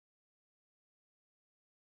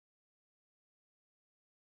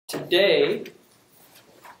Today,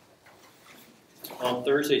 on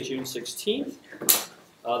Thursday, June 16th,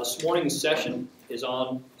 this morning's session is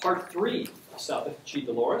on part 3 of Salvifici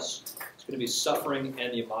Doloris. It's going to be Suffering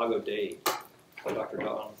and the Imago Dei by Dr.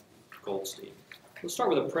 Don Goldstein. We'll start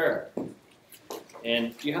with a prayer.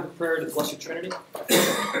 And do you have a prayer to the Blessed Trinity?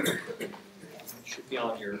 It should be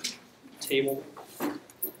on your table. Go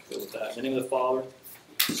with that. In the name of the Father,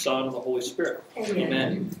 the Son, and the Holy Spirit.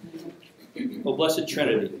 Amen. O Blessed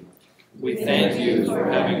Trinity, we thank you for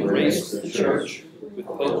having graced the Church with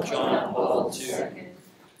Pope John Paul II,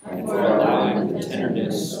 and for allowing the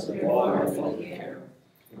tenderness of all our Father care,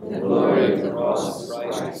 the glory of the cross of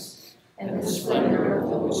Christ, and the splendor of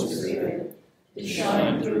the Holy Spirit to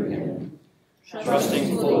shine through him,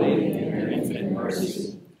 trusting fully in your infinite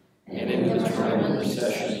mercy and in the eternal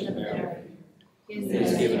intercession of Mary. He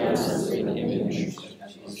has given us the image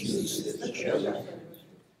of Jesus the chosen,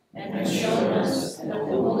 and has shown us that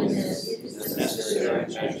holiness is the necessary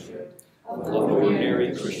measure of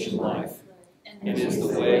ordinary Christian life, and is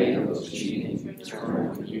the way of achieving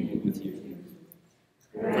eternal communion with you.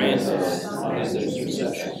 Grant us, by his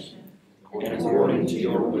intercession, and according to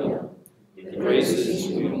your will, the graces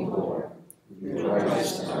we implore, through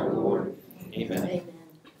Christ our Lord. Amen.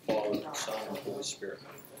 Father, Son, and Holy Spirit.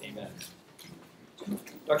 Amen.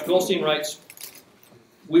 Dr. Goldstein writes,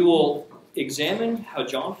 we will examine how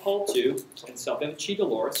John Paul II in Salvifici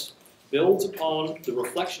Doloris builds upon the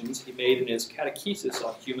reflections he made in his catechesis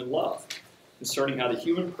on human love, concerning how the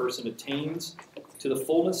human person attains to the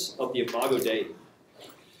fullness of the Imago Dei.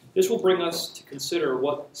 This will bring us to consider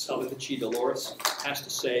what Salvifici Doloris has to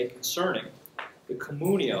say concerning the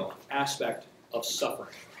communio aspect of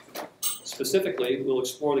suffering. Specifically, we'll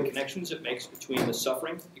explore the connections it makes between the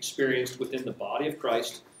suffering experienced within the body of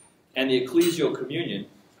Christ and the ecclesial communion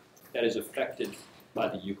that is affected by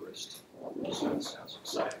the Eucharist. So that sounds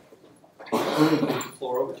exciting.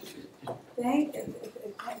 Floor over to you.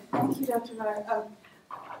 Thank you, Dr. Meyer.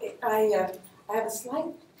 I have a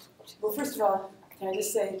slight, well, first of all, can I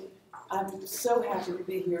just say I'm so happy to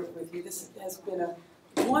be here with you. This has been a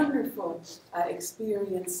wonderful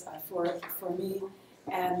experience for me,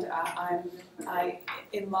 and I'm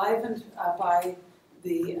enlivened by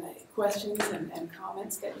the questions and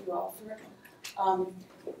comments that you offer.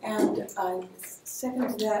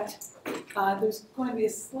 Second to that, there's going to be a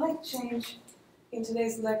slight change in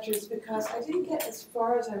today's lectures because I didn't get as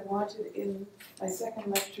far as I wanted in my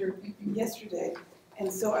second lecture yesterday.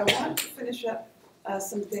 And so I want to finish up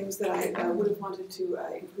some things that I would have wanted to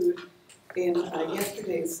include in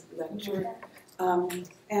yesterday's lecture.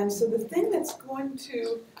 And so the thing that's going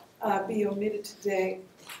to be omitted today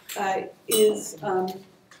is from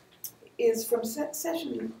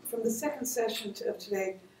the second session of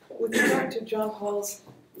today, with regard to John Paul's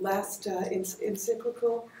last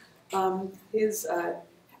encyclical, his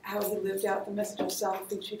how he lived out the message of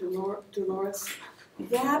Salvifici Doloris.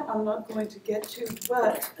 That I'm not going to get to,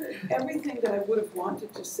 but everything that I would have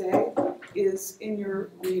wanted to say is in your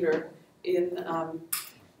reader in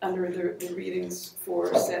under the readings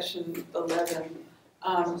for session 11.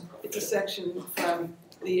 It's a section from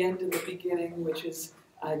the end and the beginning, which is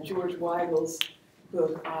George Weigel's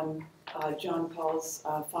book on John Paul's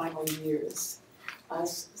final years.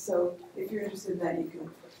 So if you're interested in that, you can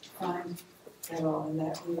find that all in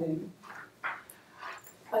that reading.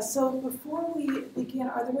 So before we begin,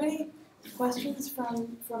 are there any questions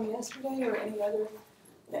from yesterday or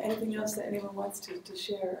anything else that anyone wants to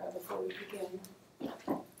share before we begin?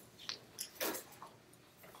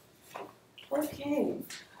 Okay,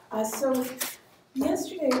 so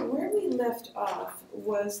yesterday where we left off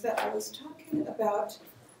was that I was talking about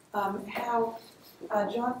how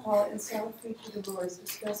John Paul in Salvifici Doloris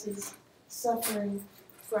discusses suffering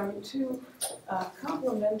from two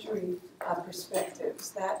complementary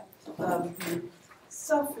perspectives, that of the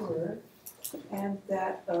sufferer and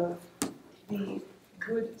that of the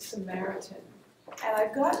Good Samaritan. And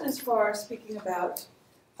I've gotten as far as speaking about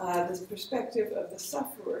this perspective of the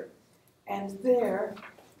sufferer, and there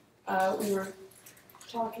we were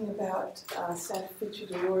talking about Salvifici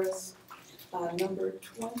Doloris number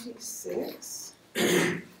 26,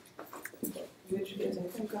 which is, I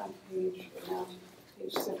think, on page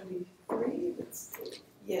 73.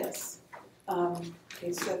 Yes,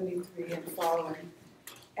 page 73 and following,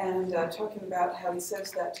 and talking about how he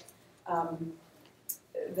says that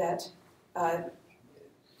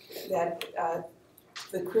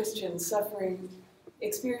the Christian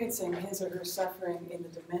experiencing his or her suffering in the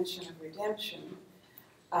dimension of redemption,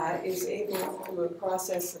 is able, through a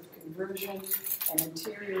process of conversion and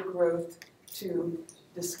interior growth, to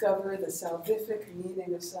discover the salvific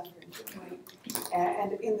meaning of suffering.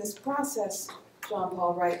 And in this process, John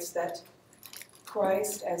Paul writes that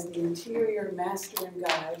Christ, as the interior master and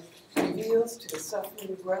guide, reveals to the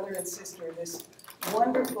suffering brother and sister this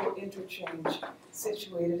wonderful interchange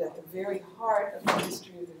situated at the very heart of the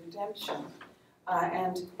mystery of the redemption.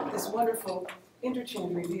 And this wonderful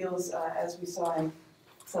interchange reveals, as we saw in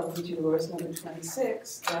Salvifici Doloris number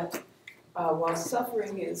 26, that while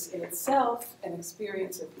suffering is in itself an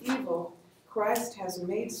experience of evil, Christ has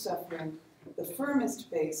made suffering the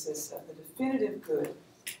firmest basis of the definitive good,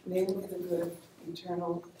 namely the good of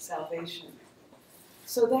eternal salvation.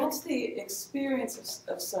 So that's the experience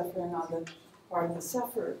of suffering on the part of the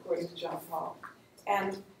sufferer, according to John Paul.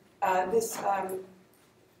 And this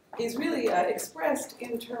is really expressed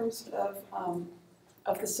in terms of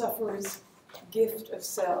the sufferer's gift of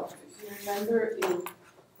self. If you remember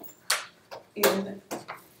in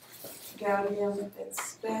Gaudium et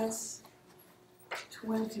Spes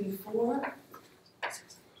 24,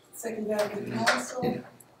 Second Vatican Council,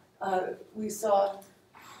 we saw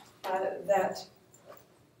that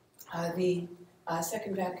the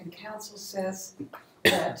Second Vatican Council says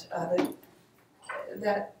that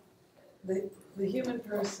the human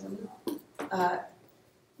person,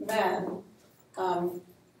 man,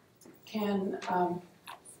 can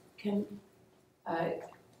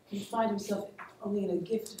find himself only in a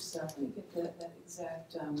gift of self. Let me get that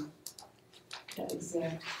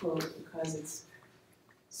exact quote, because it's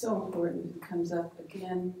so important. It comes up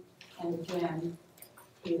again and again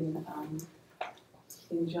in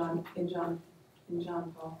John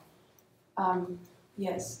Paul.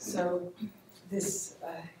 Yes. So this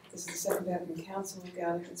is the Second Vatican Council,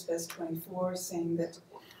 Gaudium et Spes 24, saying that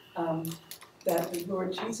that the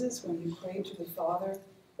Lord Jesus, when he prayed to the Father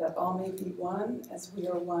that all may be one as we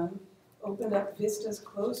are one, opened up vistas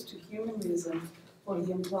close to human reason, for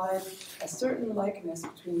he implied a certain likeness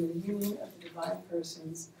between the union of the divine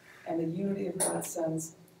persons and the unity of God's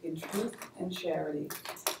sons in truth and charity.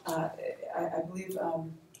 I believe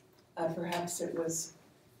perhaps it was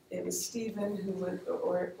Stephen who would,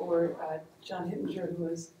 or John Hittinger, who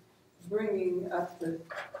was bringing up the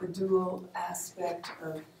dual aspect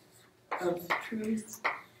of truth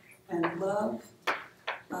and love,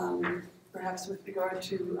 perhaps with regard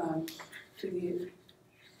to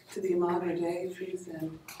the Imago Dei, truth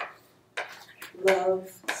and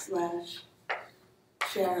love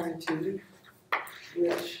 / charity,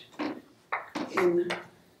 which in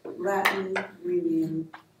Latin we mean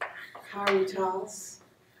caritas,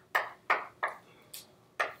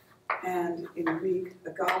 and in Greek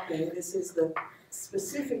agape. This is the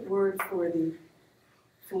specific word for the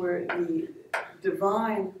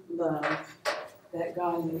divine love that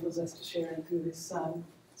God enables us to share in through His Son.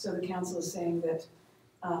 So the Council is saying that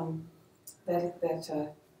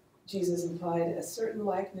Jesus implied a certain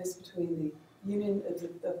likeness between the union of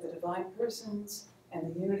the divine persons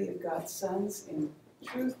and the unity of God's sons in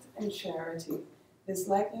truth and charity. This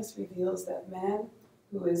likeness reveals that man,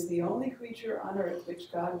 who is the only creature on earth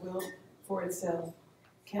which God willed for itself,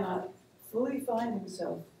 cannot fully find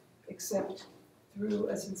himself except through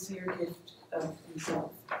a sincere gift of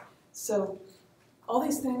himself. So all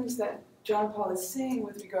these things that John Paul is saying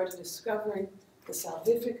with regard to discovering the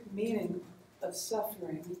salvific meaning of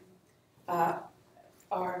suffering are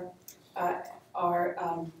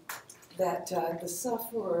that the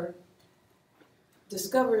sufferer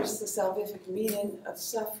discovers the salvific meaning of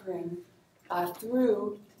suffering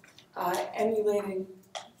through emulating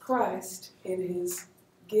Christ in his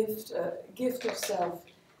gift of self.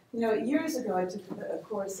 You know, years ago I took a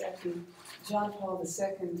course at the John Paul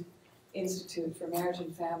II Institute for Marriage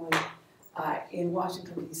and Family in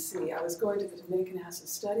Washington, D.C. I was going to the Dominican House of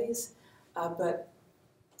Studies, but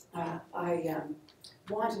I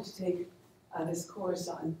wanted to take this course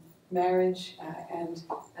on marriage and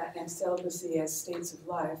celibacy as states of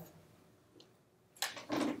life.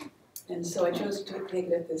 And so I chose to take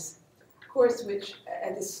it at this course, which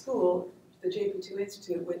at this school, the JP2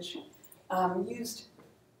 Institute, which used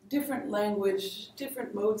different language,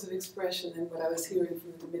 different modes of expression than what I was hearing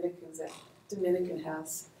from the Dominicans at Dominican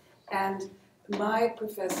House. And my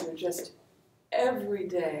professor, just every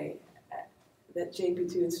day, that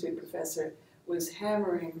JP2 Institute professor, was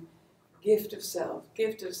hammering gift of self,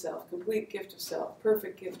 complete gift of self,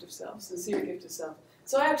 perfect gift of self, sincere gift of self.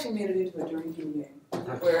 So I actually made it into a drinking game,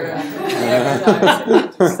 where every time I said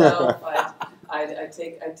gift of self, I'd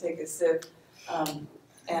take a sip.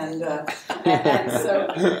 And so,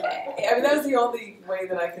 I mean, that was the only way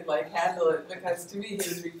that I could handle it, because to me he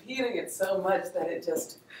was repeating it so much that it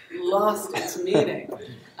just lost its meaning.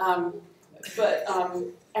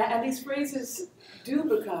 And these phrases do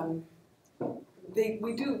become,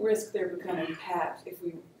 we do risk their becoming pat if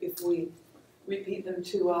we repeat them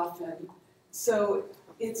too often. So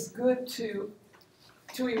it's good to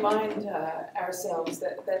remind ourselves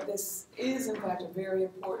that this is in fact a very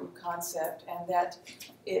important concept, and that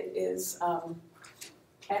it is, and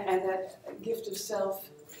that gift of self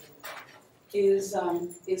is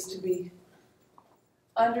to be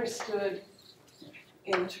understood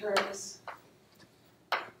in terms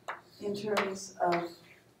of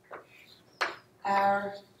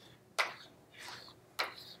our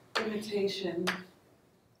imitation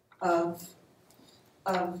of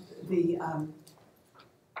the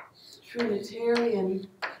Trinitarian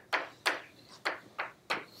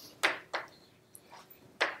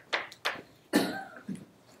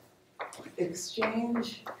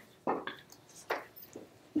exchange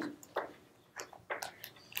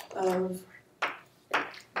of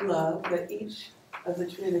love that each of the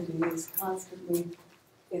Trinity is constantly,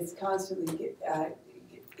 each person of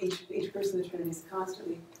the Trinity is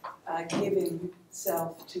constantly giving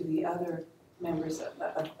self to the other members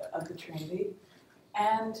of the Trinity,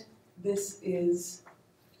 and this is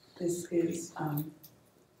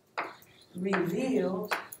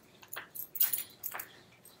revealed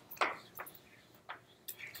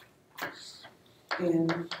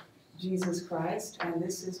in Jesus Christ, and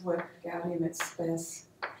this is what Gaudium et Spes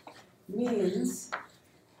means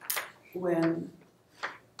when,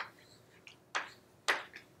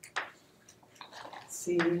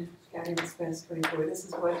 see Gaudium et Spes 24. This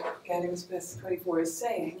is what Gaudium et Spes 24 is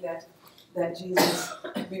saying, that Jesus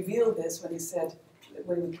revealed this when he said,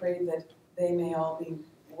 when he prayed that they may all be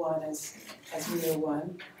one as we are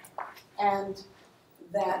one, and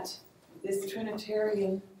that this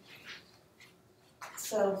Trinitarian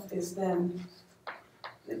self is then,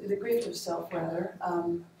 the gift of self rather,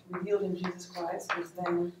 revealed in Jesus Christ, is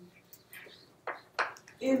then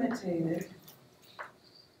imitated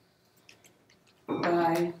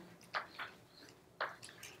by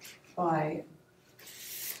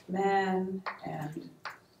man and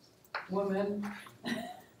woman,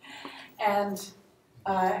 and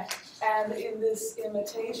in this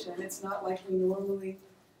imitation, it's not like we normally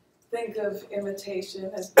think of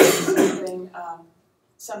imitation as being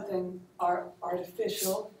something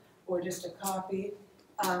artificial or just a copy.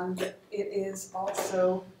 It is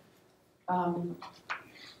also, in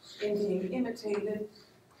being imitated,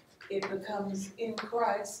 it becomes in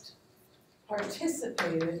Christ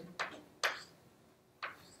participated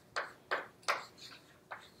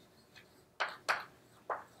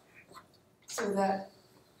so that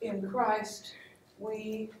in Christ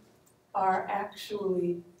we are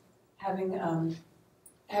actually having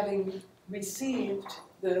received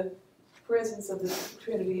the presence of the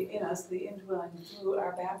Trinity in us, the indwelling through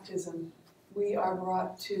our baptism, we are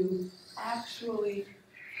brought to actually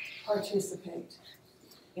participate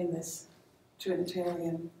in this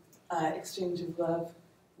Trinitarian exchange of love,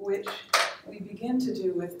 which we begin to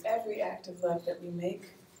do with every act of love that we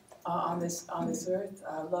make on this earth.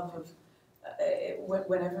 Love of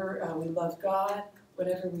whenever we love God,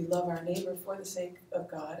 whenever we love our neighbor for the sake of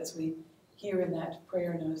God, as we hear in that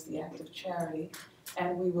prayer known as the act of charity,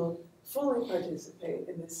 and we will fully participate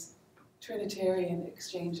in this Trinitarian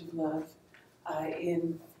exchange of love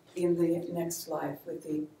in the next life with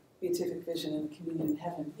the beatific vision and communion in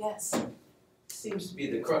heaven. Yes? Seems to be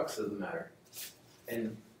the crux of the matter.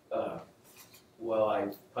 And while I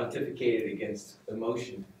pontificated against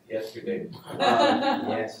emotion yesterday,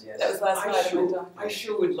 yes. That was last night. I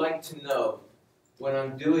sure would like to know when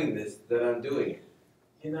I'm doing this that I'm doing it.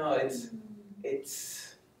 You know,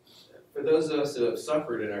 it's for those of us who have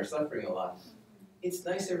suffered and are suffering a lot, it's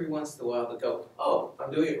nice every once in a while to go, oh,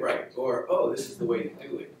 I'm doing it right, or oh, this is the way to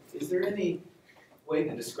do it. Is there any way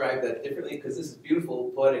to describe that differently? Because this is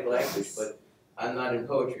beautiful poetic language, but I'm not in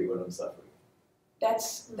poetry when I'm suffering.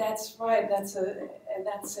 That's right. That's a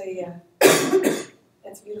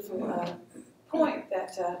beautiful point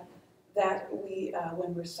that we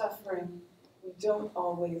when we're suffering, we don't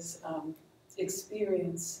always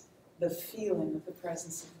experience the feeling of the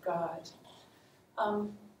presence of God.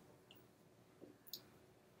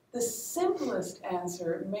 The simplest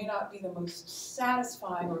answer may not be the most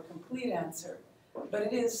satisfying or complete answer, but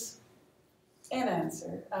it is an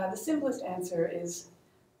answer. The simplest answer is,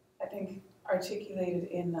 I think, articulated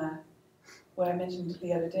in what I mentioned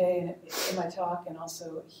the other day in my talk, and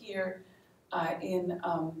also here in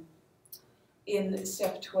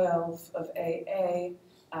step 12 of AA,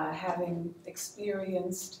 having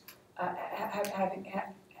experienced,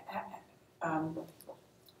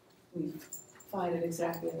 we find it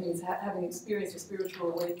exactly, I think it's having experienced a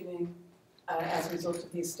spiritual awakening as a result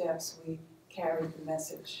of these steps, we carry the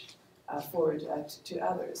message forward to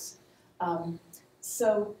others.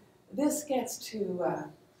 So this gets to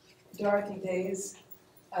Dorothy Day's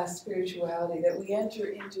spirituality, that we enter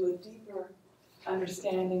into a deeper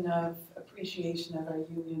understanding of appreciation of our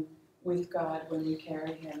union with God when we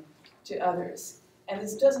carry Him to others. And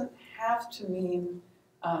this doesn't have to mean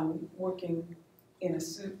working in a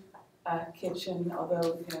soup kitchen,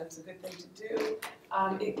 although it's a good thing to do.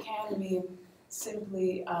 It can mean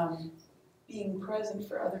simply being present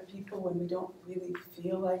for other people when we don't really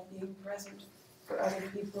feel like being present for other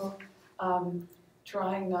people.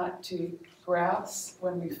 Trying not to grouse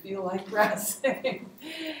when we feel like grousing,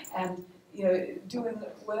 and doing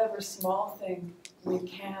whatever small thing we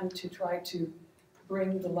can to try to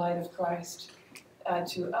bring the light of Christ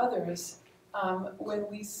to others. When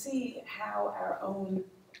we see how our own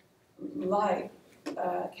light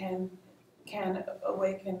can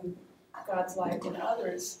awaken God's light in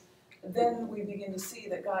others, then we begin to see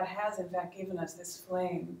that God has in fact given us this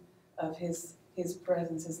flame of His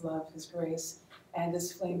presence, His love, His grace, and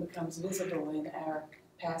this flame becomes visible in our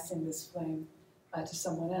passing this flame to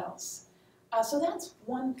someone else. So that's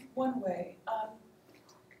one way.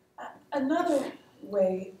 Another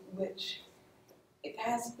way which it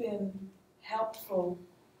has been helpful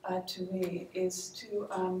to me is to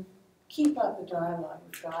keep up the dialogue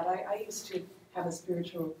with God. I used to have a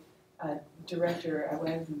spiritual director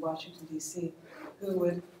when I was in Washington, D.C., who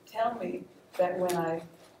would tell me that when I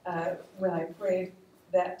prayed,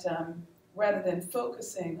 that rather than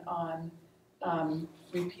focusing on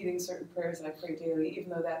repeating certain prayers that I pray daily, even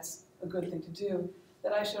though that's a good thing to do,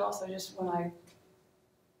 that I should also just, when I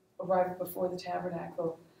arrive before the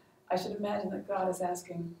tabernacle, I should imagine that God is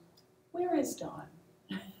asking, where is Dawn?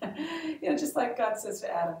 Just like God says to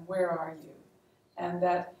Adam, where are you? And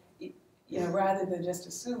that, rather than just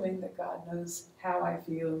assuming that God knows how I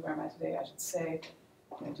feel, where am I today, I should say,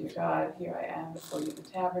 dear God, here I am before you in the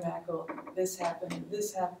tabernacle, this happened,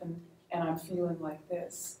 and I'm feeling like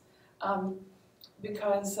this.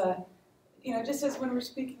 Because, just as when we're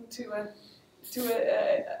speaking to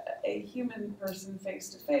a human person face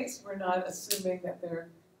to face, we're not assuming that they're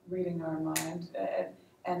reading our mind,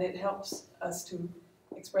 and it helps us to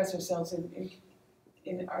express ourselves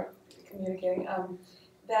in our communicating.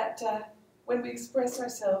 That when we express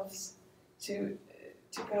ourselves to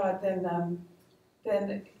God, then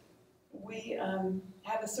we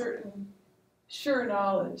have a certain sure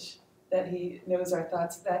knowledge that He knows our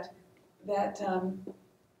thoughts, that we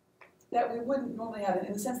wouldn't normally have,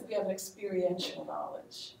 in the sense that we have an experiential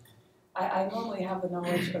knowledge. I normally have the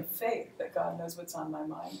knowledge of faith that God knows what's on my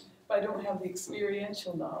mind, but I don't have the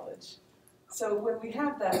experiential knowledge. So when we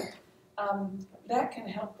have that, that can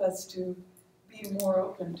help us to be more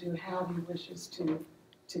open to how He wishes to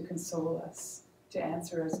console us, to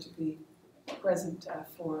answer us, to be present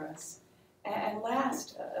for us. And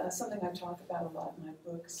last, something I talk about a lot in my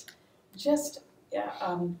books, just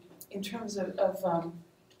in terms of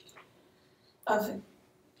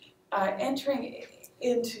entering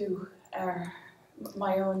into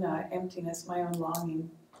my own emptiness, my own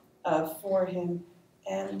longing for Him,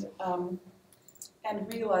 and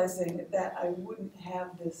realizing that I wouldn't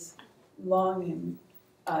have this longing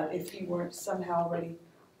if He weren't somehow already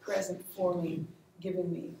present for me,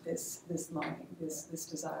 giving me this longing, this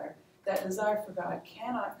desire. That desire for God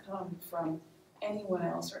cannot come from anyone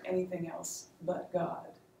else or anything else but God.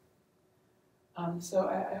 So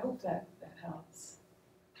I hope that helps.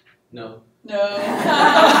 No. No.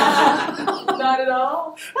 Not at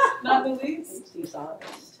all? Not the least? He's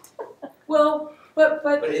honest. Well, but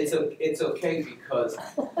it's okay because,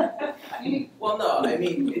 well, no, I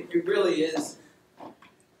mean, it really is,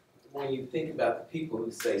 when you think about the people who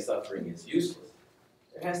say suffering is useless,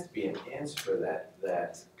 there has to be an answer for that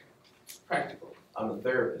that's practical. I'm a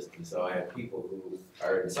therapist, and so I have people who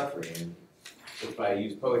are in suffering, and if I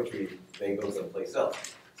use poetry, they go someplace else.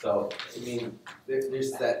 So, I mean,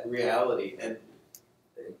 there's that reality, and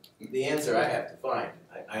the answer I have to find.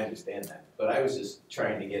 I understand that, but I was just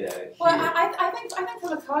trying to get at it here. Well, I think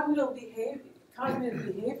from a cognitive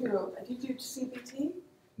behavioral. Did you do CBT?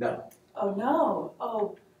 No. Oh no.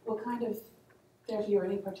 Oh, what kind of therapy or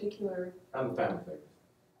any particular? I'm a family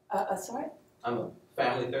therapist. Sorry. I'm a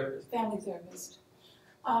family therapist. Family therapist.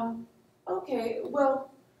 Okay.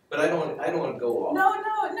 Well. But I don't want to go off. No.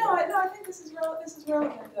 I think this is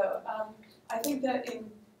relevant though. I think that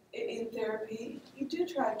in therapy, you do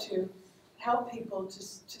try to help people to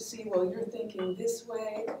see, well, you're thinking this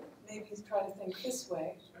way, maybe try to think this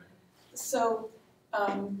way. So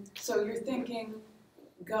you're thinking,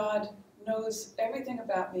 God knows everything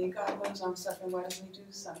about me, God knows I'm suffering, why doesn't He do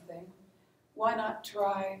something? why not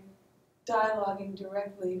try dialoguing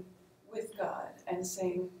directly with God and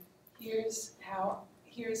saying, here's how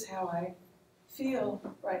I feel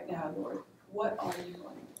right now, Lord. What are you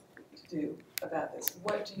going to do about this?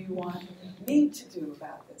 What do you want me to do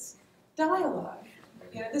about this? Dialogue.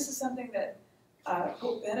 This is something that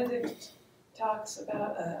Pope Benedict talks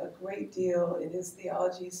about a great deal in his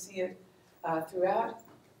theology. You see it throughout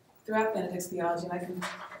Benedict's theology. And I can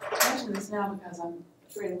mention this now because I'm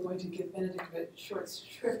afraid I'm going to give Benedict a short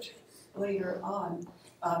shrift later on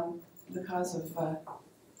because of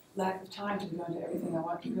lack of time to go into everything I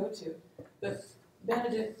want to go to. But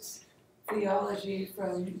Benedict's theology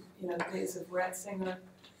from the days of Ratzinger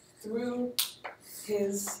through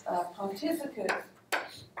his pontificate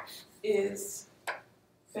is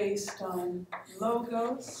based on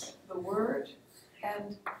logos, the word,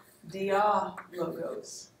 and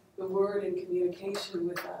dialogos, the word in communication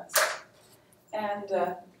with us. And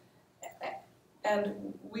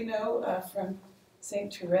we know from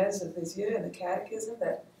Saint Therese of Lisieux in the Catechism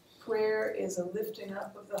that prayer is a lifting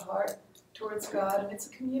up of the heart towards God, and it's a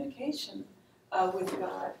communication with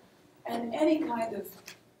God. And any kind of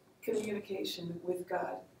communication with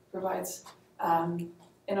God provides an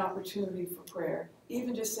opportunity for prayer.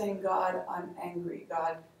 Even just saying, God, I'm angry.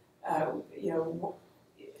 God,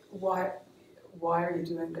 why are you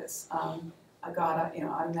doing this? God,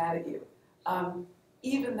 I'm mad at you.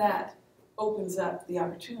 Even that opens up the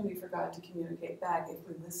opportunity for God to communicate back if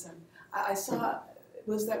we listen. I saw,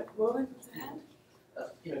 was that Roland with the hand?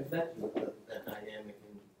 Exactly that dynamic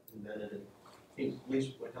in Benedict. I think at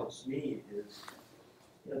least what helps me is,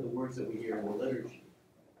 the words that we hear in the liturgy,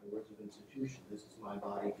 the words of institution. This is my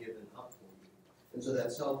body given up for you. And so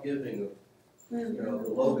that self-giving of, the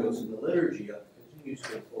logos in the liturgy continues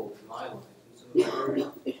to unfold in my life. And so there are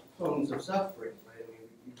tones of suffering, right? I mean,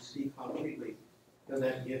 you see concretely,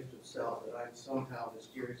 that gift of self that I'm somehow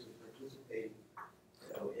mysteriously participating,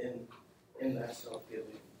 in that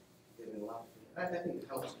self-giving love. I think it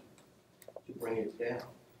helps to bring it down.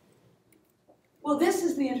 Well, this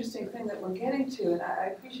is the interesting thing that we're getting to, and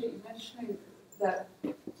I appreciate you mentioning that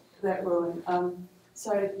Rowan.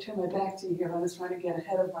 Sorry to turn my back to you here. I was trying to get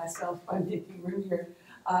ahead of myself by making room here.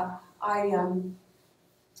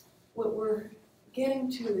 What we're getting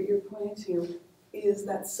to, that you're pointing to, is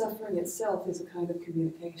that suffering itself is a kind of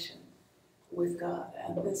communication with God,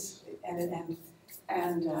 and this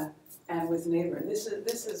and with neighbor. This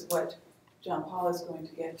is what John Paul is going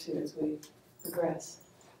to get to as we progress.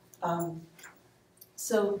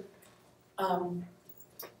 So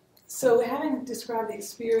having described the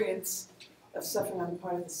experience of suffering on the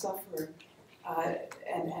part of the sufferer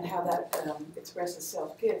and how that expresses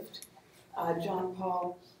self-gift, John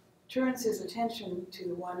Paul turns his attention to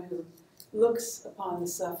the one who looks upon the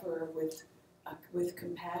sufferer with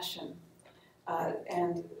compassion,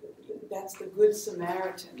 and that's the Good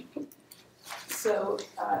Samaritan. So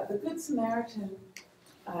the Good Samaritan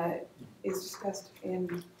is discussed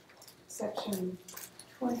in section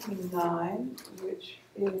 29, which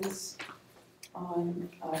is on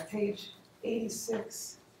page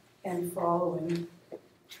 86 and following.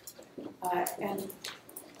 And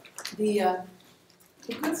the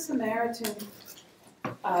Good Samaritan,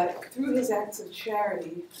 through his acts of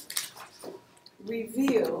charity,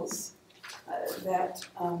 reveals that,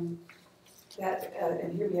 and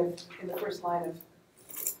here we have in the first line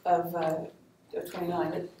of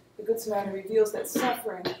 29, that the Good Samaritan reveals that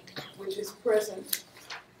suffering, which is present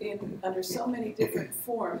under so many different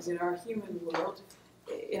forms in our human world,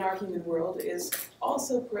 is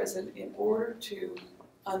also present in order to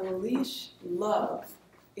unleash love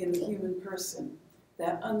in the human person,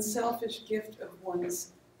 that unselfish gift of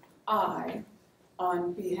one's I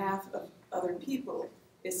on behalf of other people,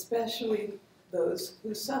 especially those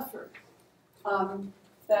who suffer.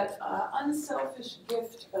 That unselfish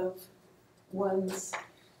gift of one's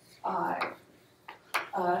I.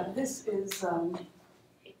 This is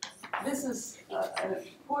an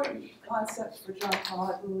important concept for John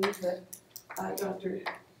Paul. I believe that Dr.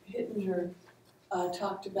 Hittinger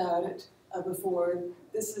talked about it before.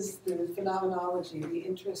 This is the phenomenology, the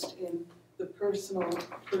interest in the personal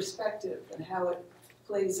perspective and how it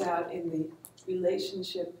plays out in the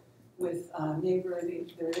relationship with neighbor, the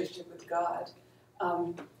relationship with God.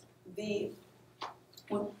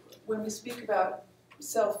 When we speak about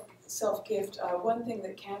self-gift, one thing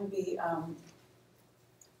that can be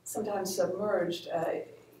sometimes submerged,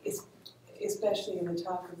 especially in the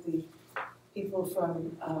talk of the people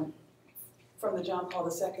from the John Paul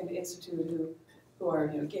II Institute who are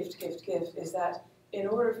gift, is that in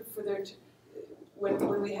order for there to,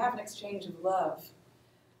 when we have an exchange of love,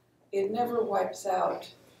 it never wipes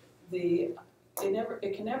out the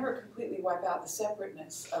it can never completely wipe out the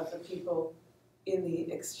separateness of the people in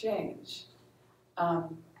the exchange,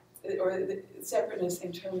 or the separateness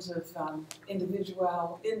in terms of individual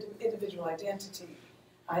identity.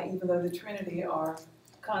 Even though the Trinity are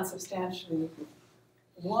consubstantially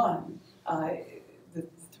one, the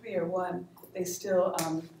three are one, they still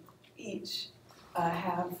each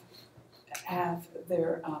have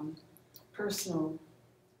their personal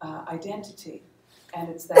identity, and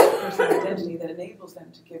it's that personal identity that enables them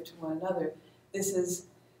to give to one another. This is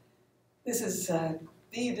the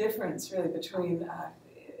difference, really, between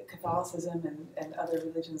Catholicism and other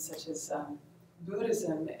religions such as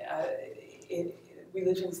Buddhism.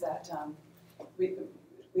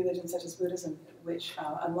 Religions such as Buddhism, which,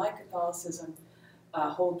 unlike Catholicism,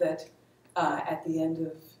 hold that at the end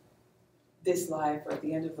of this life, or at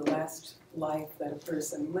the end of the last life that a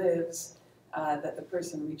person lives, that the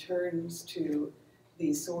person returns to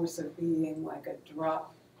the source of being, like a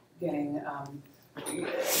drop getting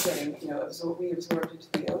reabsorbed into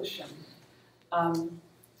the ocean.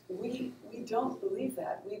 We don't believe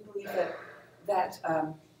that. We believe that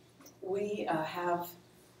we have,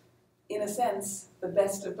 in a sense, the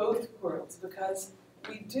best of both worlds, because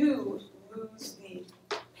we do lose the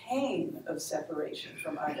pain of separation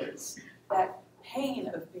from others. That pain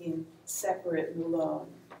of being separate and alone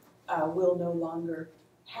we'll no longer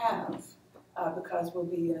have, because we'll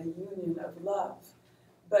be in a union of love.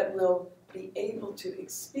 But we'll be able to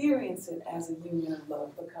experience it as a union of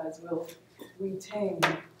love, because we'll retain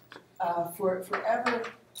forever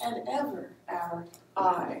and ever our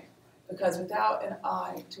I. Because without an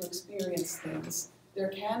I to experience things, there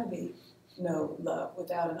can be no love.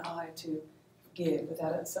 Without an I to give,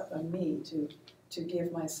 without a me to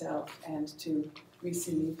give myself and to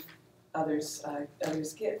receive others'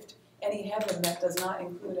 gift. Any heaven that does not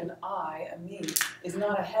include an I, a me, is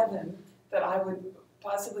not a heaven that I would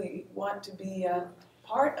possibly want to be a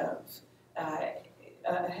part of. A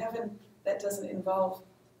heaven that doesn't involve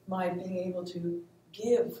my being able to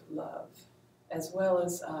give love as well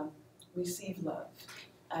as receive love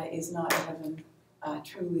is not a heaven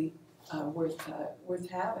truly worth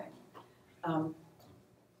having.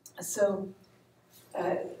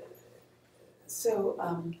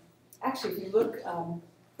 Actually, if you look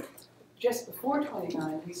just before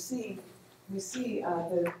 29, we see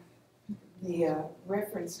the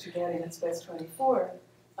reference to that in its best 24.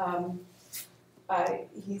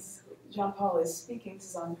 John Paul is speaking. This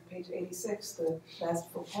is on page 86, the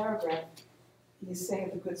last full paragraph. He's saying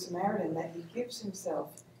of the Good Samaritan that he gives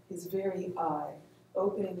himself his very I,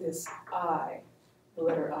 opening this I, the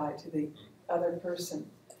letter I, to the other person.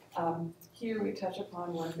 Here we touch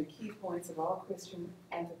upon one of the key points of all Christian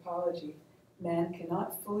anthropology. Man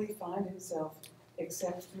cannot fully find himself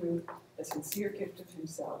except through a sincere gift of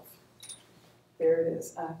himself. There it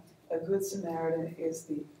is. A Good Samaritan is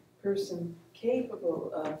the person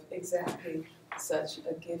capable of exactly such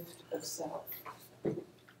a gift of self.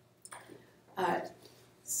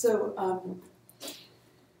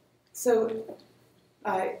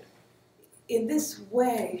 In this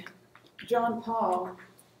way, John Paul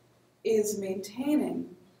is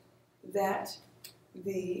maintaining that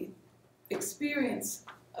the experience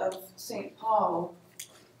of St. Paul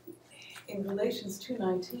in Galatians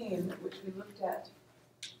 2:19, which we looked at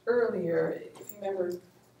earlier, if you remember,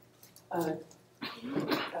 you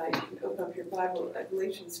can open up your Bible at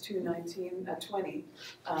Galatians 2:19, 20.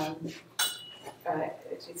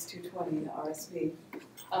 It's 2:20 in the RSV.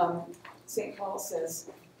 St. Paul says,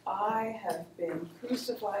 I have been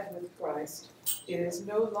crucified with Christ. It is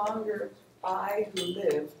no longer I who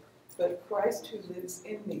live, but Christ who lives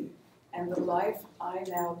in me. And the life I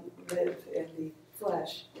now live in the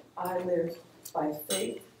flesh, I live by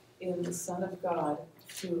faith in the Son of God,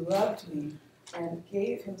 who loved me and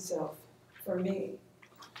gave himself for me.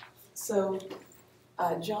 So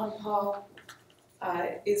John Paul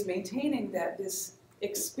is maintaining that this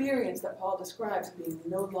experience that Paul describes being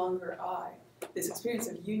no longer I, this experience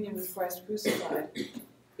of union with Christ crucified,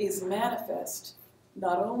 is manifest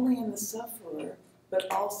not only in the sufferer, but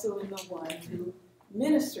also in the one who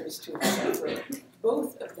ministers to the sufferer.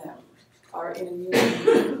 Both of them are in a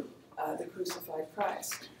union with the crucified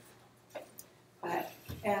Christ.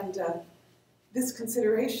 This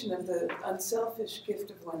consideration of the unselfish gift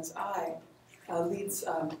of one's I leads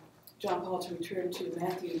John Paul to return to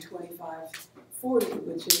Matthew 25:40,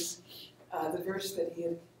 which is the verse that he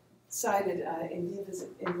had cited in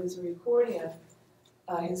Misericordia,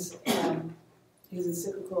 his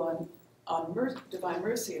encyclical on divine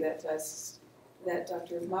mercy that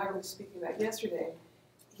Dr. Meyer was speaking about yesterday.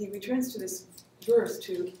 He returns to this verse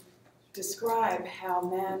to describe how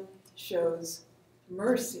man shows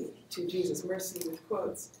mercy to Jesus, mercy with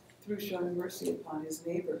quotes, through showing mercy upon his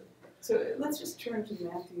neighbor. So let's just turn to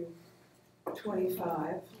Matthew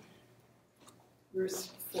 25,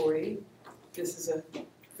 verse 40. This is a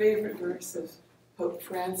favorite verse of Pope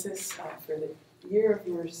Francis for the Year of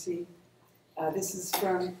Mercy. This is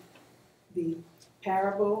from the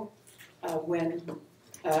parable when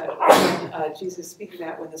Jesus speaking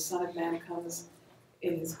about when the Son of Man comes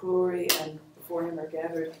in his glory, and before him are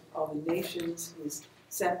gathered all the nations. He's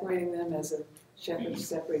separating them as a shepherd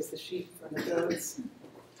separates the sheep from the goats,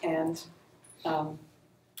 and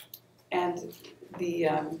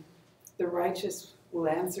the righteous will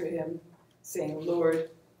answer him, saying, "Lord,"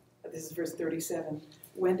 this is verse 37,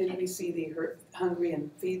 "when did we see thee hungry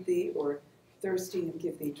and feed thee, or thirsty and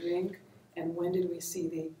give thee drink? And when did we see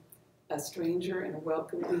thee a stranger and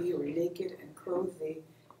welcome thee, or naked and clothe thee?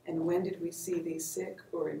 And when did we see thee sick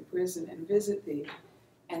or in prison and visit thee?"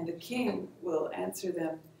 And the king will answer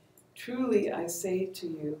them, "Truly I say to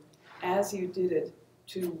you, as you did it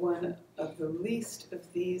to one of the least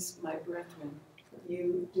of these my brethren,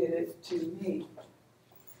 you did it to me."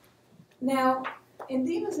 Now, in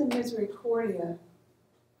Dives and Misericordia,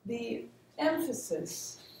 the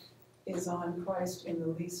emphasis is on Christ in the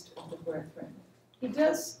least of the brethren. He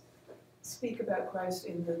does speak about Christ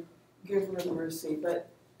in the giver of mercy, but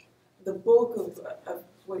the bulk of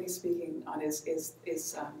what he's speaking on is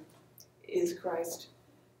Christ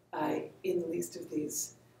in the least of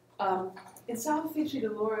these. In Salvifici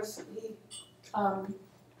Doloris, he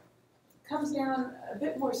comes down a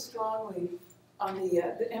bit more strongly on the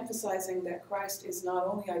emphasizing that Christ is not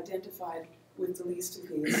only identified with the least of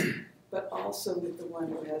these, but also with the one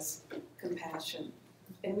who has compassion.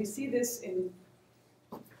 And we see this in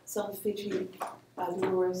Salvifici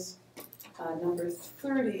Doloris number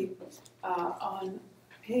 30 on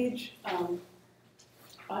page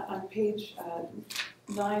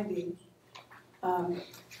 90.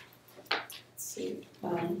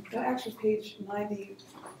 Actually page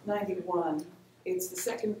 91. It's the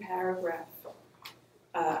second paragraph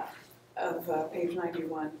of page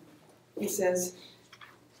 91. He says,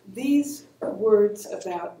 "These words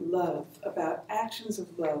about love, about actions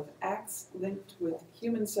of love, acts linked with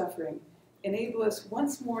human suffering, enable us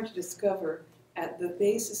once more to discover at the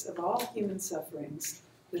basis of all human sufferings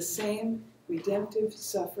the same redemptive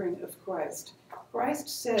suffering of Christ. Christ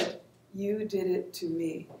said, 'You did it to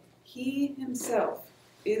me.' He himself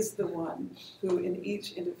is the one who in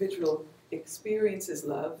each individual experiences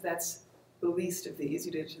love. That's the least of these.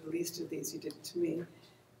 You did it to the least of these. You did it to me."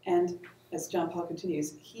 And as John Paul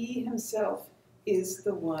continues, he himself is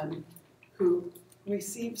the one who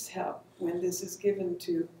receives help when this is given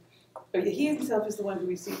to, he himself is the one who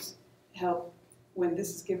receives help when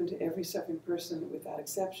this is given to every suffering person without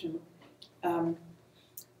exception.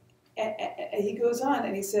 He goes on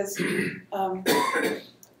and he says,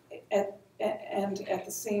 at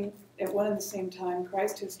one and the same time,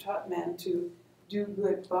 Christ has taught man to do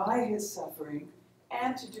good by his suffering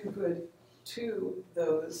and to do good to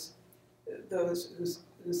those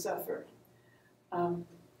who suffer. In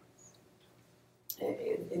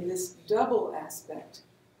this double aspect,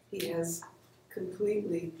 he has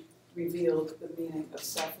completely revealed the meaning of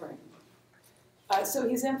suffering. So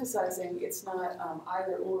he's emphasizing it's not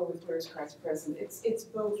either or with where is Christ present. It's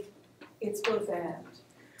both and.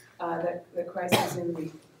 That Christ is in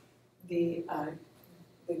the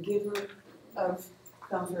giver of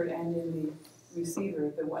comfort and in the receiver,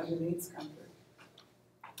 the one who needs comfort.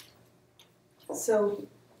 So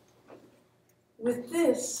with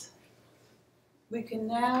this, we can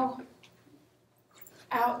now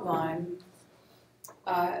outline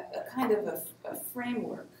a kind of a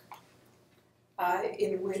framework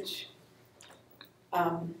in which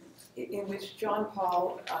John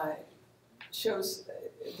Paul shows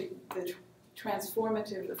the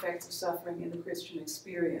transformative effects of suffering in the Christian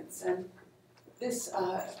experience. And this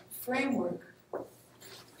framework,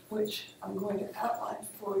 which I'm going to outline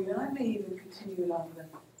for you, and I may even continue it on the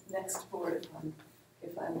next board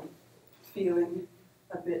if I'm feeling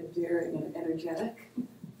a bit daring and energetic.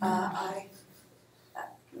 Let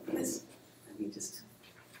me just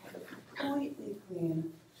have a completely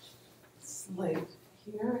clean slate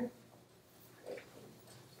here.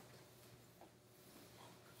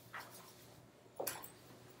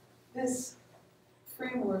 This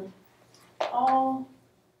framework all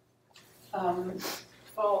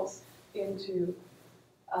falls into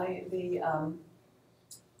the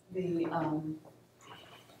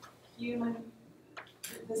human.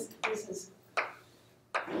 This is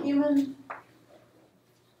human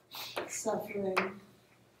suffering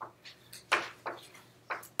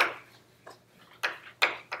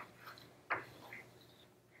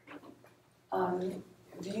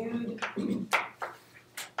viewed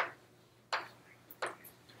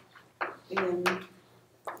in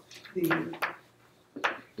the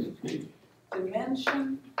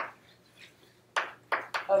dimension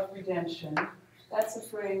of redemption. That's a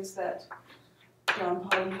phrase that John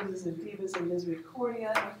Paul uses in Divas and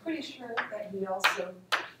Misericordia. I'm pretty sure that he also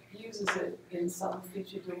uses it in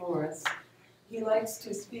Salvifici Doloris. He likes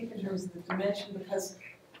to speak in terms of the dimension because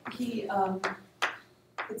he,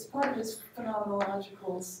 it's part of his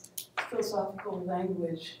phenomenological, philosophical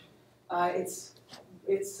language. We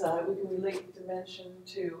can relate dimension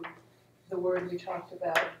to the word we talked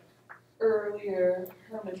about earlier,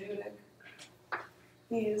 hermeneutic.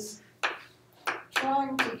 He's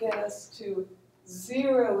trying to get us to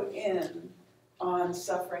zero in on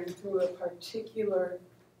suffering through a particular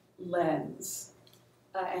lens.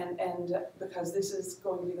 And because this is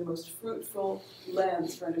going to be the most fruitful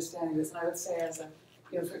lens for understanding this. And I would say as a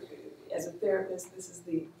therapist, this is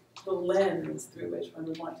the lens through which one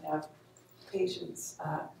would want to have patients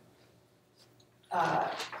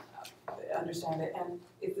understand it. And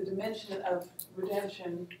it's the dimension of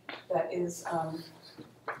redemption that is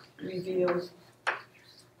revealed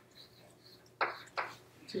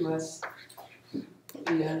to us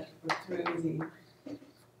via or through the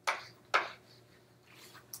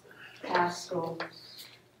paschal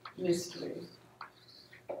mystery.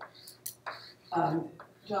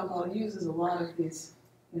 John Paul uses a lot of these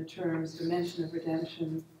terms: dimension of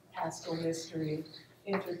redemption, paschal mystery,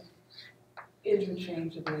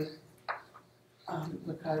 interchangeably,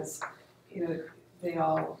 because they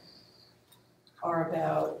all are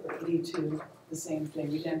about or lead to the same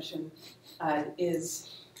thing. Redemption is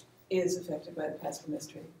affected by the paschal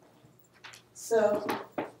mystery. So,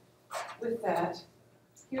 with that,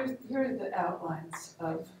 here are the outlines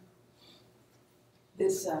of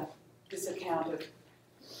this account of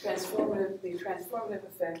the transformative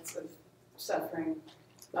effects of suffering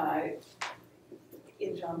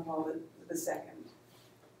in John Paul II.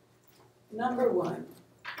 Number one,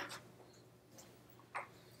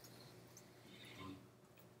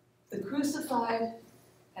 the crucified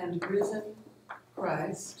and risen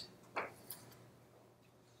Christ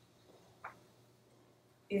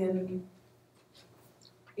in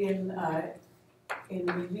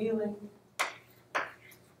revealing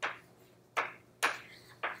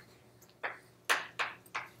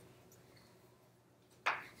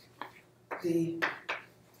the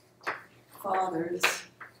Father's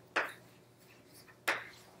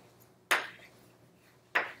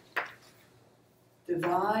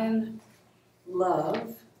divine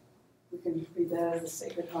love, we can read that as the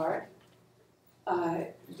Sacred Heart,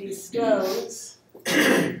 bestows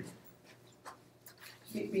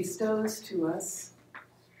to us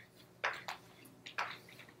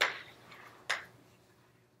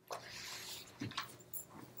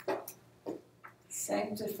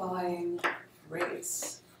sanctifying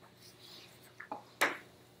grace.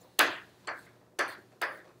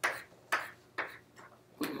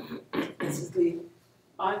 This is the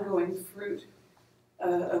ongoing fruit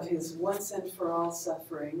of his once and for all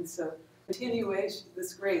suffering. So continuation,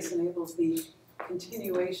 this grace enables the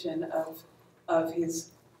continuation of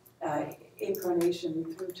his incarnation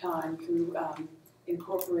through time, through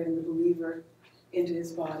incorporating the believer into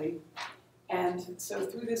his body. And so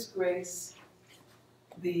through this grace,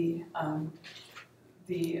 the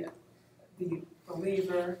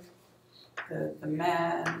believer, the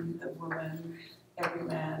man, the woman,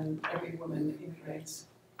 every woman in grace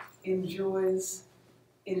enjoys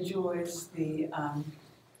the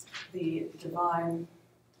divine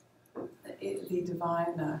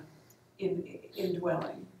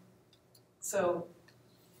indwelling. So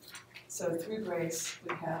through grace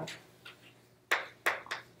we have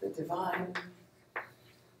the divine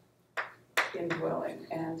indwelling.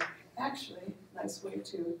 And actually, a nice way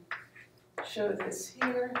to show this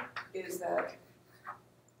here is that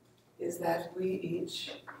we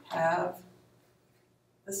each have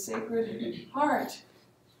the Sacred Heart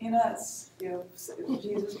in us.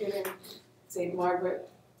 Jesus giving St. Margaret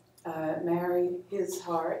Mary his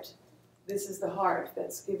heart. This is the heart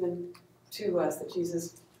that's given to us, that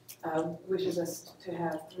Jesus wishes us to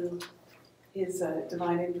have through his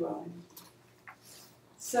divine indwelling.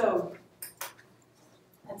 So,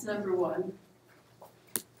 that's number one.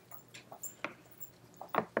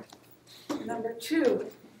 Number two.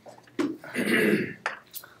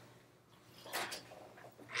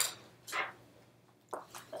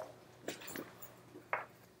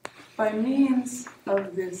 By means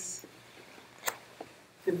of this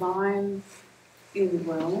divine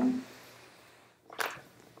indwelling,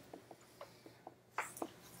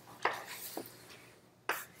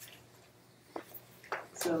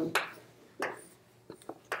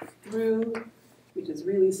 through, which is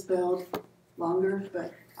really spelled longer,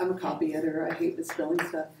 but I'm a copy editor. I hate the spelling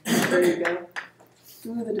stuff. There you go.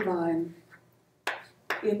 Through the divine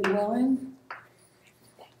indwelling.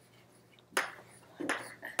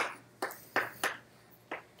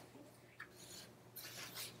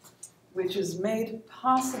 Which is made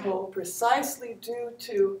possible precisely due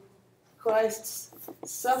to Christ's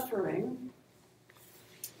suffering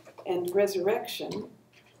and resurrection,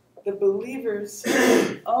 the believer's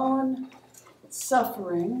own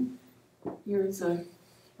suffering. Here's a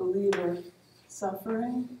believer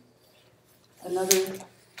suffering, another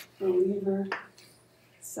believer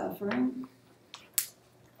suffering,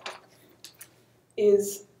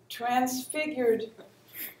 is transfigured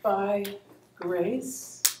by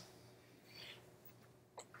grace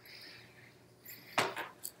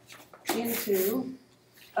into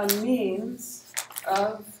a means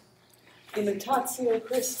of imitatio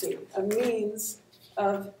Christi, a means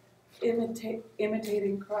of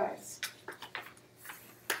imitating Christ.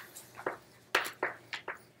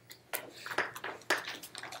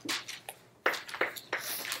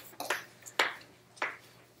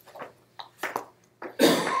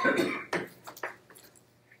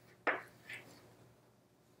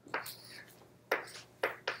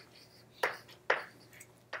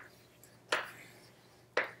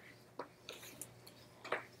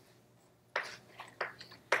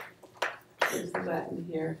 There's the Latin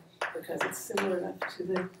here because it's similar enough to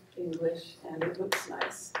the English and it looks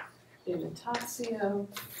nice. Imitatio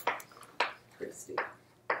Christi,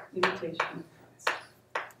 imitation of Christ.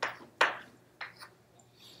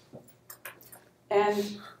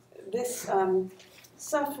 And this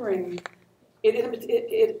suffering, it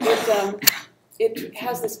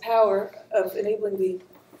has this power of enabling the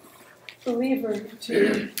believer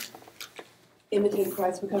to imitate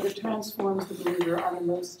Christ because it transforms the believer on the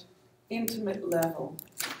most intimate level.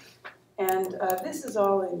 And this is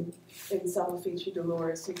all in Salvifici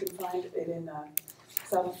Doloris. You can find it in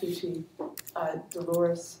Salvifici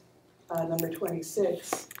Doloris number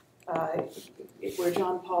 26, where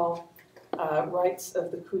John Paul writes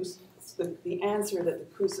of the answer that the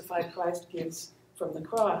crucified Christ gives from the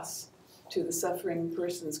cross to the suffering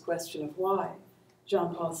person's question of why.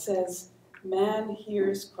 John Paul says, man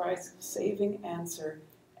hears Christ's saving answer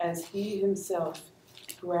as he himself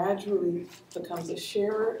gradually becomes a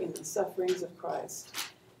sharer in the sufferings of Christ.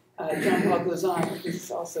 John Paul goes on, this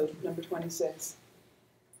is also number 26.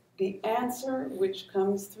 The answer which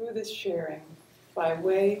comes through this sharing by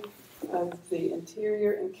way of the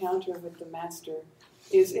interior encounter with the Master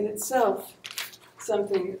is in itself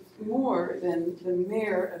something more than the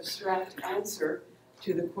mere abstract answer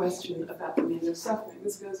to the question about the meaning of suffering.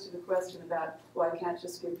 This goes to the question about why I can't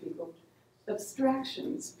just give people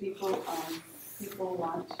abstractions. People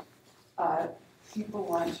want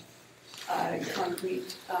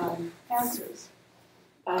concrete answers.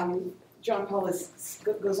 John Paul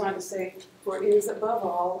goes on to say, for it is above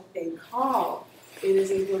all a call. It is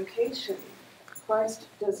a vocation. Christ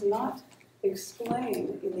does not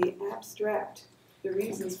explain in the abstract the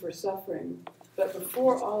reasons for suffering, but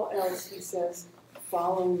before all else he says,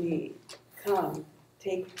 follow me, come,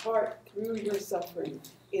 take part through your suffering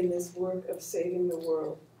in this work of saving the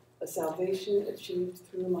world, a salvation achieved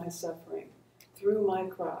through my suffering, through my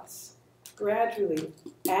cross. Gradually,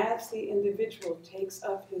 as the individual takes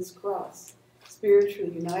up his cross,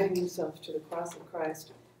 spiritually uniting himself to the cross of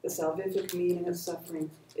Christ, the salvific meaning of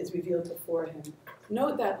suffering is revealed before him.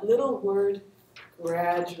 Note that little word,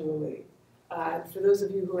 gradually. For those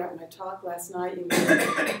of you who were at my talk last night, you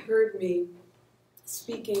heard me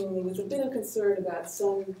speaking with a bit of concern about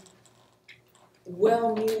some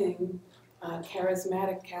well-meaning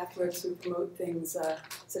charismatic Catholics who promote things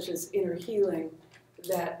such as inner healing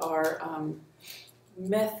that are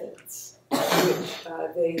methods which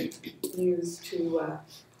they use to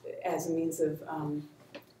as a means of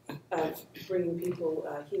bringing people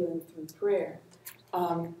healing through prayer.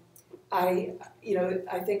 I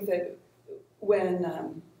think that when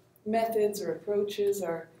methods or approaches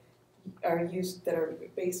are used that are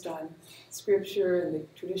based on Scripture and the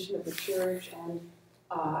tradition of the Church and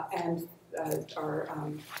are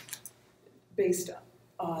based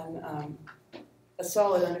on a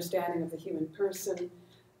solid understanding of the human person,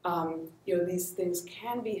 these things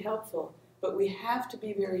can be helpful, but we have to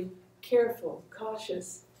be very careful,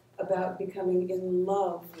 cautious about becoming in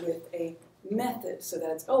love with a method so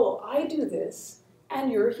that it's, oh, well, I do this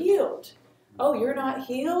and you're healed. Oh, you're not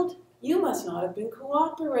healed? You must not have been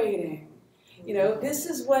cooperating. This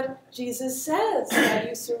is what Jesus says, now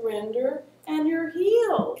you surrender and you're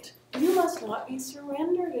healed. You must not be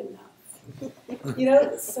surrendered enough. You know,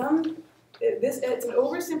 it's an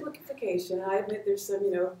oversimplification. I admit there's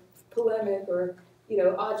some, polemic or,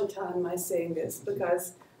 agita in my saying this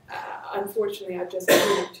because, unfortunately, I've just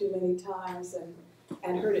heard it too many times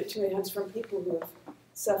and heard it too many times from people who have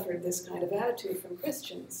suffered this kind of attitude from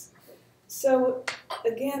Christians. So,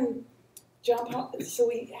 again, so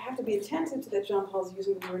we have to be attentive to that John Paul's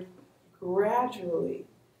using the word gradually,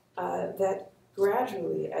 that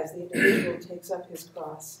gradually, as the individual takes up his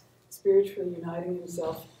cross, spiritually uniting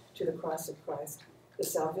himself to the cross of Christ, the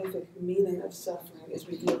salvific meaning of suffering is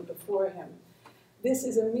revealed before him. This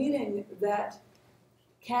is a meaning that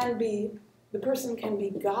the person can be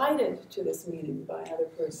guided to this meaning by another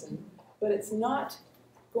person, but it's not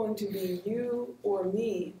going to be you or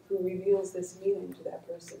me who reveals this meaning to that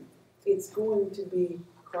person. It's going to be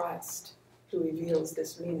Christ who reveals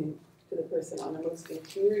this meaning to the person on the most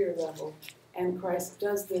interior level. And Christ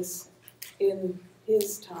does this in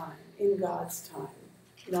his time, in God's time,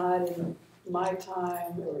 not in my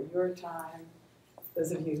time or your time.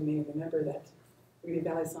 Those of you who may remember that Rudy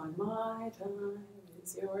Valley song, "My time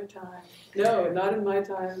is your time." No, not in my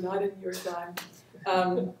time, not in your time,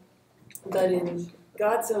 but in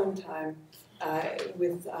God's own time,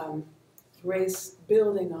 with grace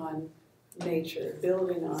building on nature,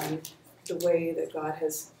 building on the way that God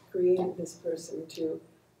has created this person to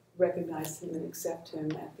recognize him and accept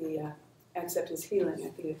him accept his healing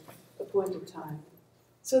at the appointed time.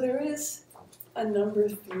 So there is a number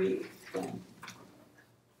 3 then.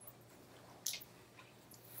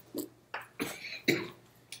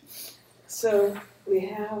 So we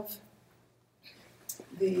have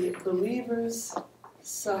the believer's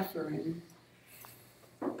suffering.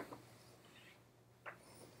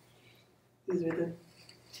 These are the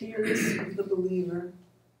tears of the believer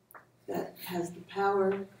that has the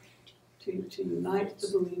power to unite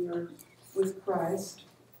the believer with Christ.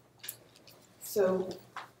 So,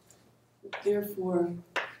 therefore,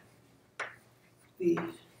 the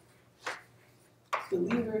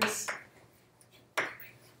believer's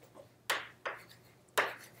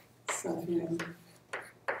suffering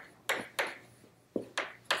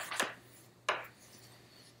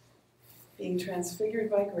being transfigured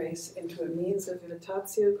by grace into a means of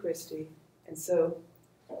imitatio Christi, and so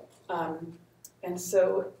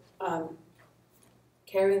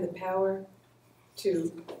carrying the power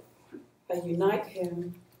to unite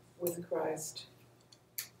him with Christ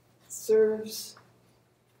serves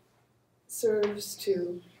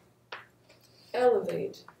to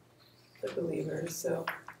elevate the believer. So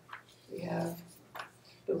we have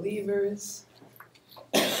believers.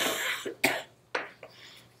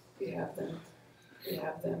 We have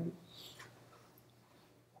them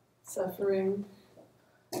suffering.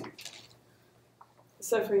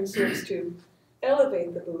 Suffering serves to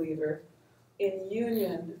elevate the believer in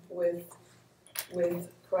union with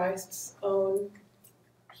Christ's own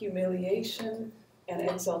humiliation and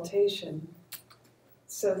exaltation,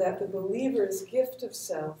 so that the believer's gift of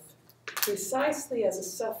self, precisely as a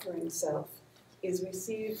suffering self, is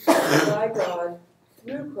received by God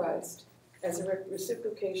through Christ as a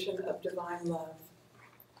reciprocation of divine love.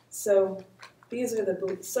 So these are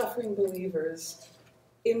the suffering believers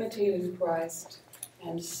imitating Christ,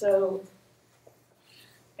 and so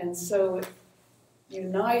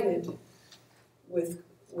united with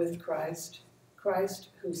Christ, Christ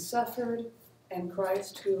who suffered and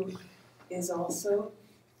Christ who is also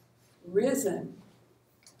risen.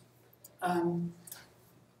 And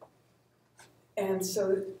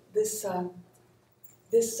so this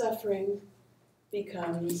suffering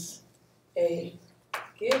becomes a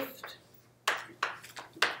gift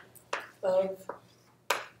of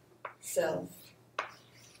self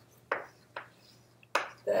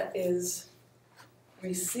that is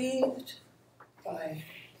received by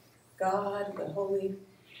God, the Holy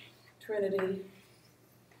Trinity.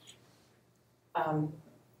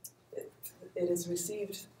 It is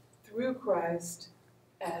received through Christ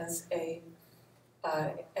as a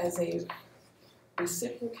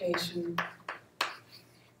reciprocation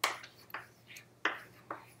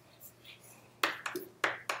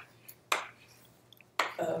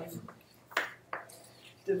of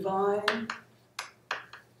divine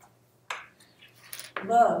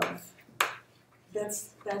love. That's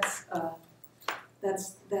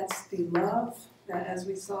the love that, as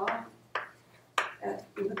we saw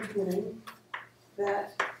in the beginning,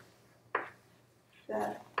 that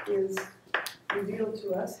is revealed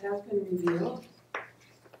to us, has been revealed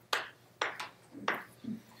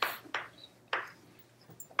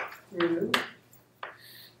through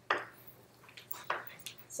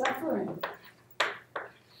suffering.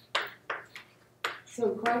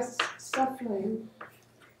 So Christ's suffering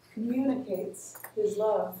communicates his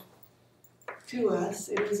love to us.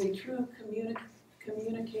 It is a true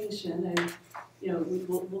communication, and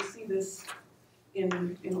we'll see this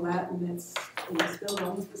in Latin. It's spelled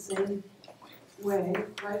almost the same way.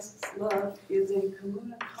 Christ's love is a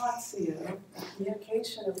communicatio, a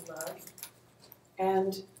communication of love,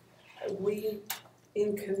 and we,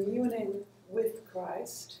 in communing with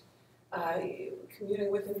Christ,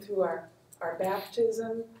 communing with him through our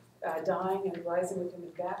baptism, dying and rising with him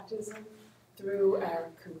in baptism, through our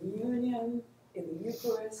communion in the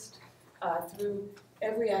Eucharist, through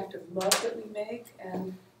every act of love that we make,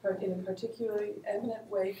 and in a particularly eminent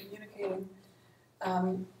way communicating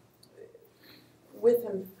with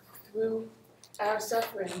him through our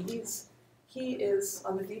suffering. He is,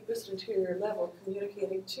 on the deepest interior level,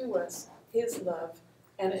 communicating to us his love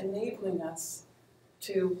and enabling us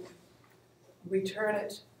to return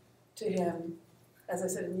it to him, as I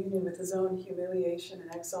said, in union with his own humiliation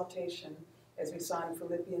and exaltation, as we saw in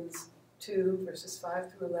Philippians 2, verses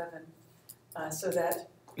 5 through 11, so that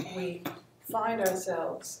we find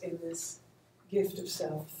ourselves in this gift of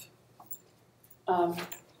self.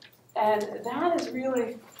 And that is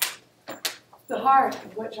really the heart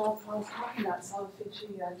of what John Paul is talking about, Salvifici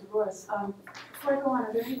Doloris. Before I go on,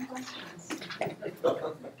 are there any questions?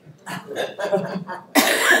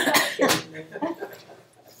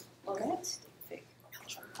 Well, that's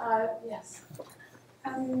Yes.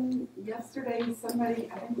 Yesterday, somebody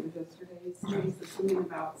said something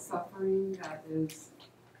about suffering that is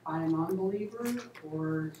by a non-believer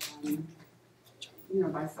or,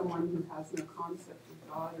 by someone who has no concept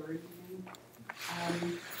of God or anything.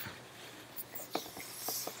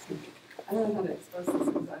 I don't know how to express this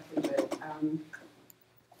exactly, but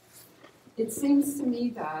it seems to me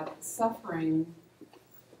that suffering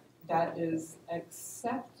that is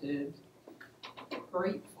accepted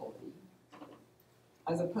gratefully,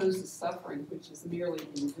 as opposed to suffering which is merely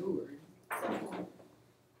endured,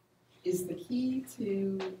 is the key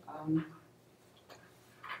to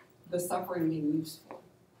the suffering being useful.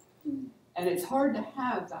 And it's hard to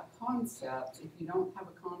have that concept if you don't have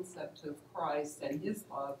a concept of Christ and his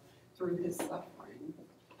love through his suffering.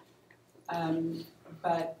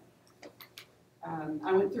 But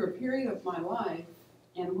I went through a period of my life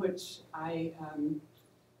in which I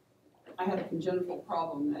had a congenital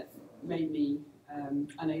problem that made me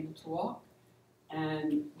unable to walk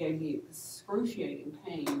and gave me excruciating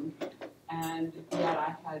pain, and yet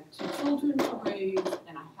I had 2 children to raise,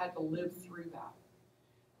 and I had to live through that.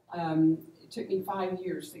 It took me 5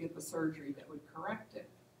 years to get the surgery that would correct it.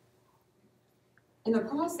 In the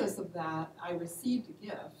process of that, I received a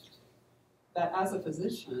gift that as a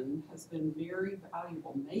physician has been very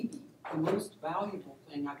valuable, maybe the most valuable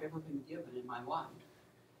thing I've ever been given in my life.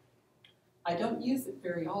 I don't use it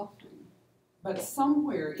very often, but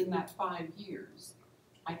somewhere in that 5 years,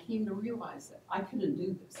 I came to realize that I couldn't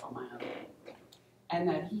do this on my own, and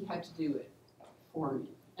that he had to do it for me.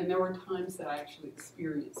 And there were times that I actually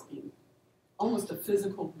experienced being almost a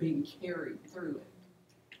physical being carried through it.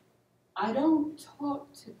 I don't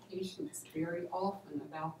talk to patients very often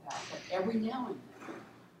about that, but every now and then,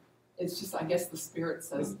 it's just, I guess the Spirit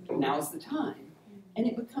says, now's the time. And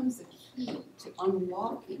it becomes a key to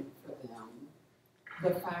unlocking for them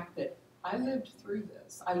the fact that I lived through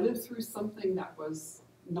this. I lived through something that was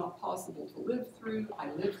not possible to live through.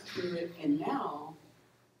 I lived through it, and now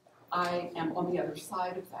I am on the other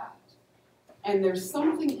side of that. And there's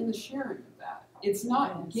something in the sharing of that. It's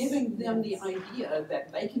not giving them the idea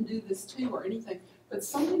that they can do this too or anything, but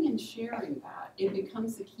something in sharing that, it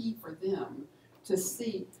becomes a key for them to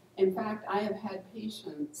see. In fact, I have had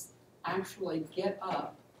patients actually get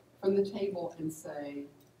up from the table and say,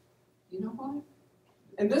 you know what?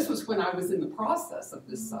 And this was when I was in the process of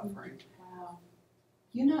this suffering. Wow.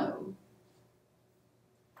 You know,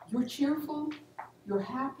 you're cheerful, you're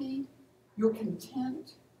happy, you're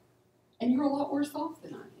content, and you're a lot worse off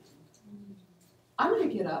than I am. I'm going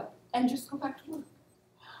to get up and just go back to work.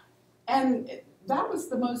 And that was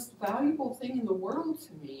the most valuable thing in the world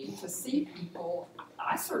to me, to see people.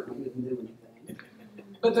 I certainly didn't do anything.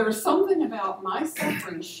 But there was something about my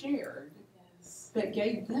suffering shared that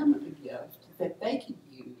gave them a gift that they could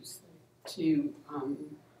use to,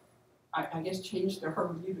 I guess, change their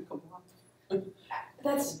hermeneutic of life.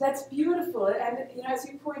 That's beautiful. And as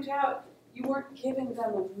you point out, you weren't giving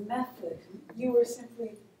them a method. You were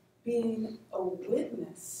simply being a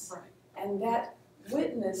witness. Right. And that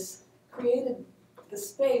witness created the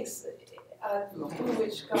space through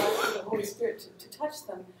which God, through the Holy Spirit, to touch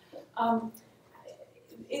them.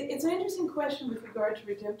 It's an interesting question with regard to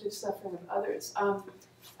redemptive suffering of others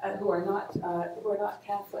who are not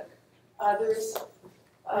Catholic. There's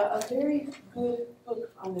a very good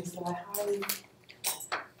book on this that I highly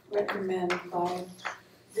recommend by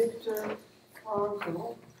Viktor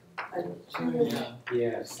Frankl, a Jewish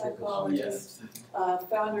psychologist,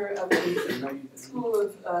 founder of the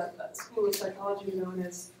school of psychology known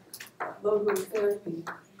as logotherapy,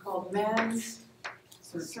 called Man's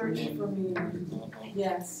Search for Meaning.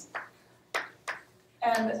 Yes.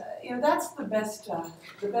 And that's the best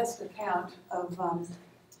account of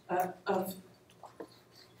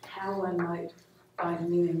how one might find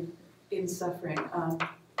meaning in suffering,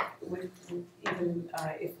 even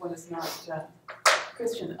if one is not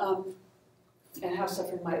Christian, and how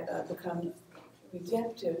suffering might become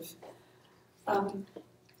redemptive.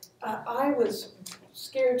 I was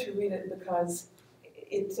scared to read it because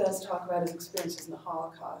it does talk about his experiences in the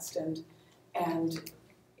Holocaust, and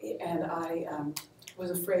I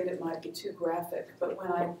was afraid it might be too graphic. But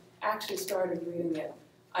when I actually started reading it,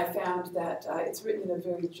 I found that it's written in a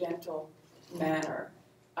very gentle manner,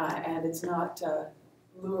 and it's not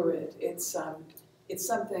lurid. It's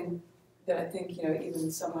something that I think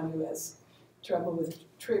even someone who has trouble with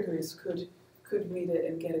triggers could read it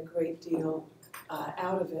and get a great deal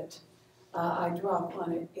out of it. I draw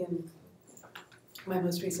upon it in my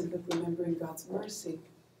most recent book, Remembering God's Mercy,